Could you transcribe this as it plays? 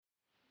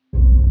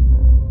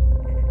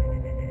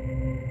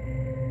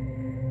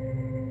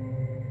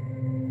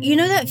You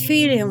know that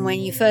feeling when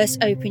you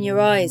first open your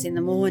eyes in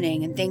the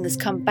morning and things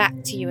come back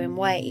to you in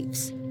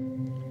waves?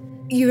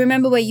 You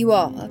remember where you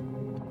are.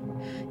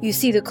 You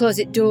see the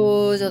closet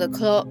doors or the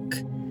clock.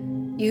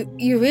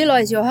 You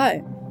realise you're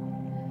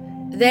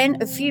home. Then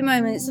a few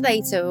moments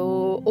later,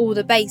 all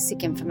the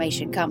basic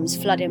information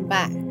comes flooding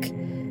back.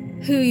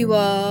 Who you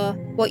are,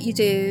 what you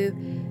do,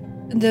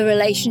 the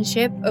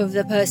relationship of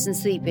the person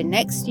sleeping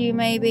next to you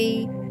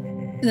maybe,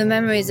 the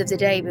memories of the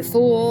day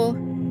before.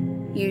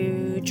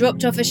 You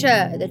dropped off a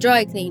shirt at the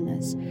dry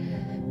cleaners.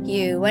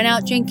 You went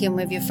out drinking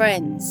with your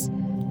friends.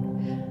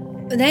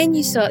 Then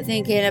you start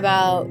thinking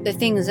about the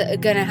things that are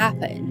going to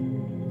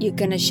happen. You're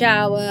going to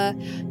shower,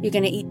 you're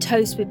going to eat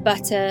toast with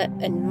butter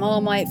and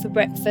Marmite for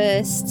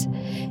breakfast,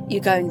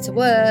 you're going to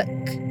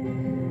work.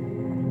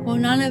 Well,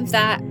 none of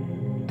that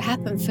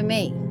happened for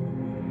me.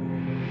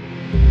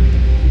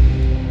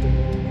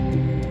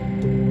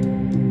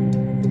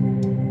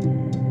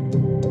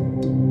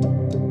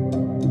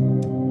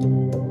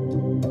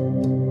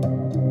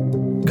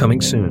 Coming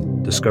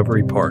soon,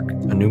 Discovery Park,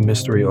 a new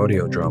mystery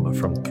audio drama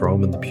from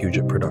Throme and the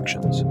Puget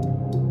Productions.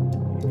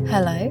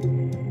 Hello?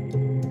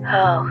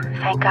 Oh,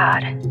 thank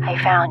God. I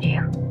found you.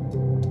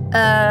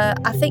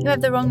 I think you have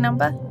the wrong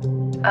number.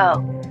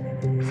 Oh,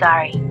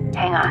 sorry.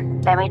 Hang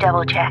on. Let me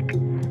double check.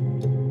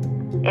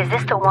 Is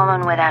this the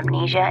woman with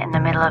amnesia in the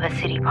middle of a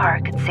city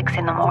park at 6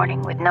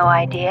 a.m. with no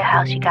idea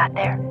how she got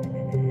there?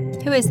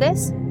 Who is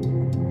this?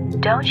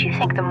 Don't you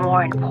think the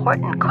more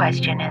important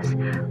question is,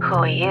 who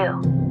are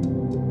you?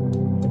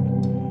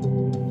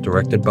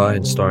 Directed by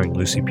and starring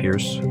Lucy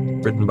Pierce,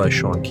 written by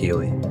Sean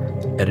Keeley,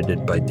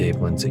 edited by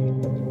Dave Lindsay.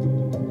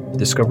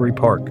 Discovery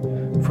Park,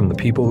 from the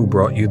people who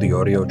brought you the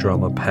audio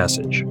drama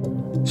Passage.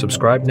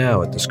 Subscribe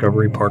now at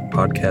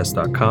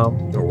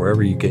discoveryparkpodcast.com or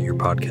wherever you get your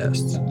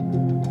podcasts.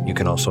 You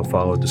can also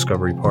follow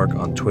Discovery Park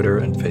on Twitter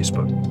and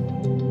Facebook.